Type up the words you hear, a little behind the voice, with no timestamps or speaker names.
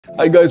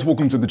Hi guys,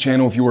 welcome to the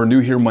channel. If you are new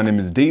here, my name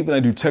is Dave and I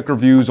do tech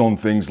reviews on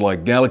things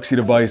like Galaxy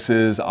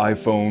devices,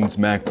 iPhones,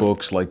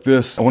 MacBooks like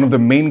this. And one of the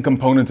main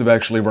components of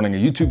actually running a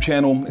YouTube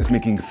channel is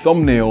making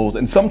thumbnails,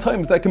 and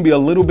sometimes that can be a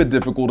little bit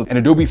difficult, and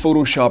Adobe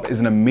Photoshop is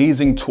an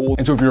amazing tool.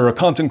 And so if you're a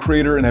content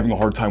creator and having a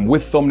hard time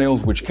with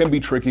thumbnails, which can be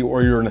tricky,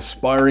 or you're an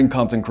aspiring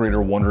content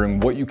creator wondering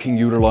what you can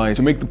utilize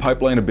to make the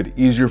pipeline a bit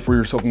easier for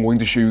yourself, I'm going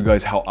to show you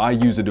guys how I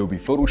use Adobe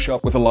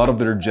Photoshop with a lot of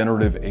their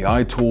generative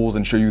AI tools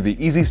and show you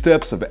the easy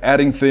steps of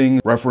adding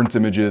things, reference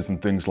images and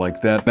things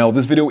like that. Now,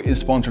 this video is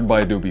sponsored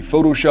by Adobe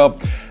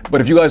Photoshop, but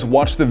if you guys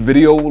watch the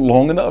video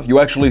long enough, you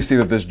actually see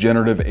that this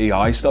generative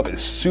AI stuff is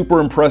super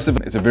impressive.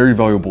 It's a very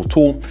valuable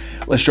tool.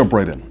 Let's jump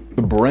right in.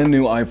 The brand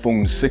new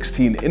iPhone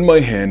 16 in my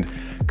hand.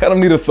 Kind of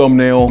need a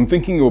thumbnail. I'm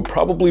thinking it would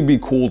probably be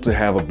cool to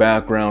have a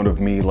background of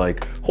me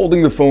like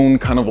holding the phone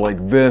kind of like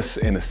this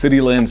in a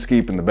city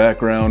landscape in the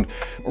background,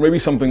 or maybe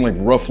something like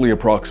roughly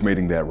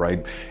approximating that,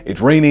 right? It's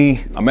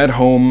rainy, I'm at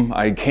home,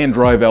 I can't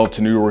drive out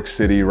to New York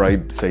City,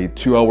 right? Say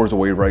 2 hours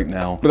away right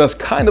now, but that's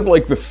kind of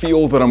like the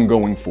feel that I'm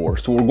going for.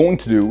 So what we're going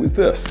to do is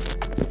this.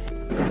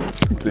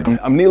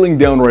 I'm kneeling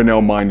down right now,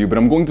 mind you, but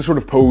I'm going to sort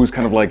of pose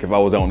kind of like if I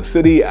was out in the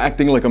city,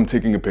 acting like I'm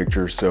taking a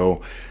picture.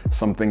 So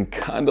something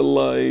kind of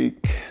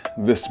like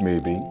this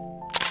maybe.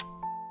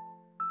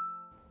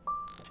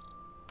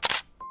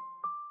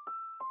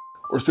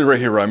 Or say right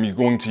here, I'm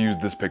going to use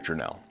this picture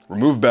now.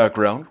 Remove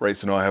background, right?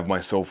 So now I have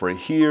myself right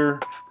here.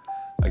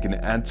 I can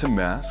add to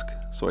mask,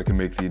 so I can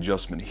make the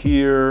adjustment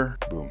here,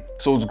 boom.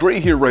 So what's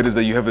great here, right, is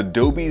that you have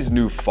Adobe's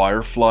new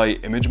Firefly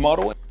image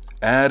model.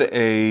 Add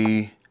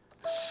a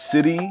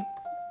city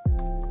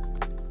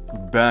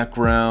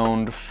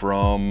background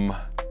from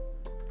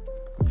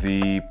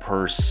the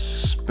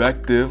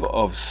perspective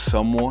of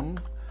someone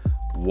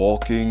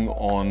walking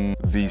on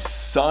the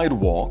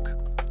sidewalk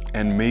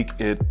and make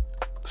it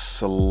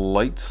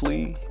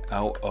slightly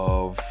out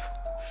of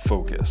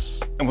focus.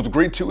 And what's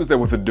great too is that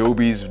with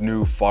Adobe's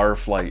new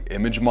Firefly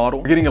image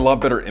model, we're getting a lot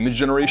better image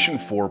generation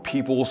for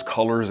people's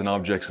colors and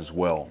objects as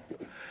well.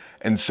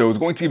 And so it's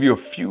going to give you a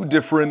few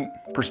different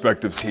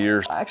perspectives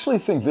here. I actually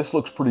think this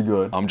looks pretty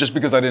good, just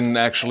because I didn't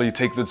actually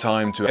take the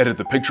time to edit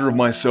the picture of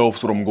myself.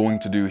 So what I'm going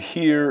to do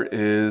here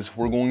is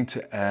we're going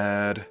to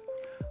add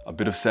a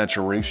bit of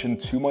saturation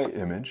to my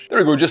image. There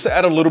we go, just to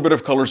add a little bit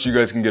of color so you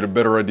guys can get a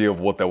better idea of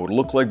what that would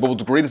look like. But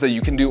what's great is that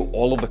you can do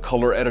all of the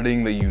color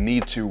editing that you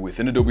need to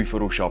within Adobe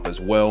Photoshop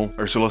as well. All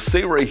right, so let's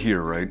say right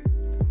here, right?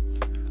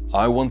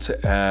 I want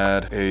to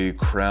add a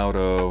crowd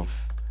of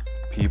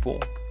people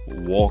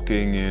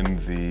walking in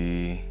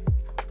the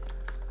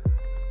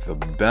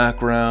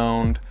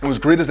background. And what's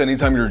great is that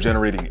anytime you're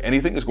generating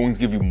anything, it's going to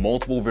give you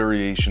multiple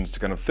variations to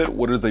kind of fit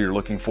what it is that you're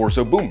looking for.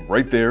 So boom,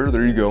 right there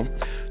you go. So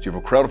you have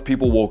a crowd of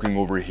people walking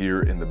over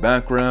here in the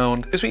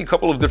background. Gives me a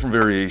couple of different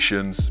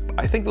variations.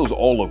 I think those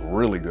all look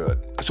really good.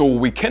 So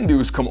what we can do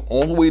is come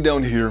all the way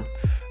down here.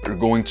 We're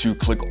going to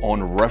click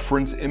on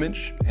reference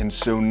image. And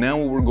so now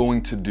what we're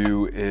going to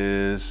do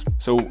is,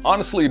 so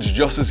honestly, it's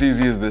just as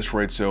easy as this,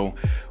 right? So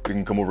we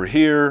can come over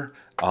here,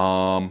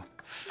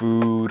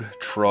 food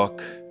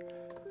truck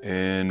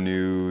in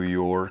New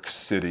York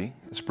City.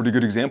 It's a pretty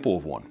good example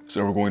of one.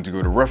 So we're going to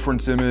go to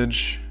reference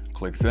image,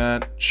 click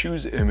that,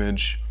 choose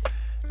image,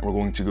 and we're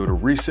going to go to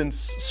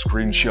recents,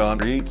 screenshot,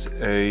 create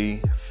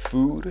a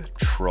food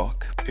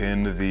truck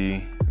in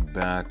the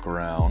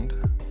background.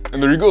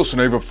 And there you go, so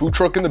now you have a food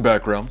truck in the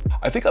background.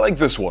 I think I like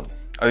this one.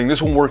 I think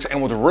this one works,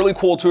 and what's really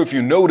cool too, if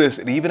you notice,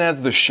 it even adds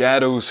the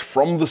shadows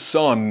from the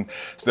sun,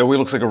 so that way it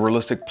looks like a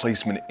realistic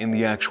placement in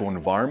the actual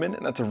environment,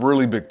 and that's a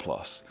really big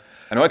plus.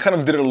 I know I kind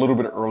of did it a little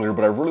bit earlier,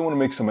 but I really want to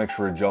make some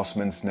extra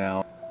adjustments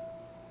now.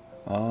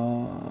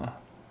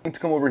 I'm going to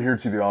come over here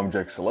to the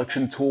object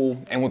selection tool,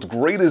 and what's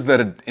great is that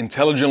it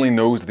intelligently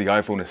knows that the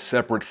iPhone is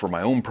separate from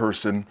my own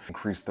person.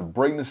 Increase the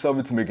brightness of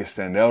it to make it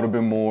stand out a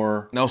bit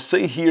more. Now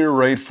say here,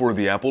 right, for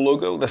the Apple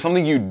logo, that's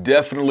something you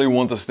definitely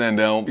want to stand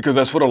out because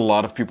that's what a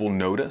lot of people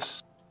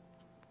notice.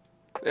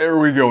 There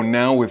we go.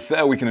 Now with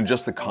that, we can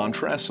adjust the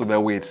contrast so that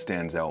way it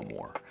stands out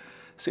more.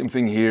 Same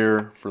thing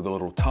here for the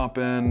little top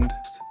end.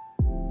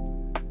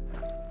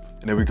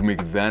 And then we can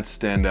make that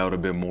stand out a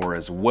bit more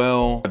as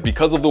well.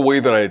 Because of the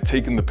way that I had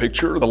taken the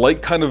picture, the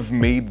light kind of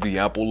made the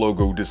Apple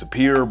logo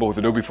disappear, but with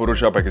Adobe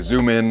Photoshop, I could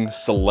zoom in,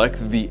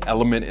 select the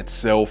element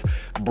itself,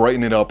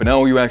 brighten it up, and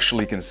now you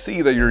actually can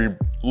see that you're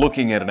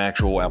looking at an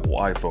actual Apple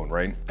iPhone,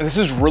 right? And this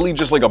is really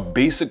just like a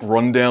basic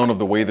rundown of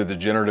the way that the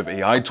generative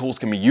AI tools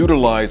can be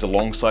utilized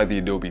alongside the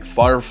Adobe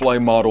Firefly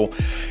model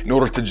in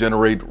order to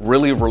generate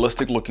really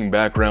realistic looking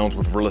backgrounds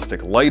with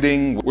realistic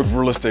lighting, with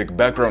realistic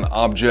background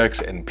objects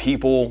and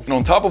people. And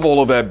on top of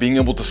all of that, being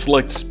able to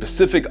select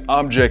specific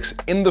objects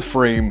in the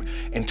frame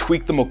and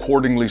tweak them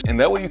accordingly, and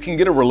that way you can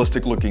get a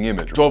realistic looking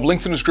image. So I have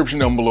links in the description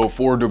down below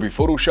for Adobe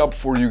Photoshop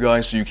for you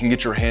guys so you can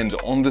get your hands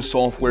on this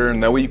software,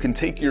 and that way you can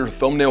take your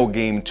thumbnail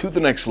game to the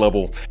next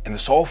level. And the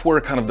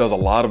software kind of does a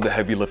lot of the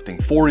heavy lifting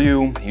for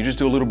you. You just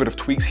do a little bit of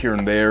tweaks here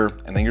and there,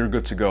 and then you're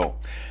good to go.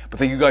 But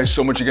thank you guys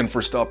so much again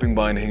for stopping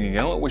by and hanging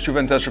out. I wish you a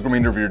fantastic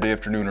remainder of your day,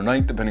 afternoon, or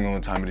night, depending on the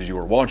time it is you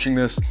are watching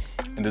this.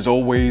 And as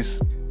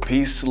always,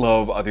 Peace,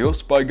 love,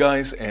 adios, bye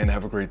guys, and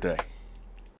have a great day.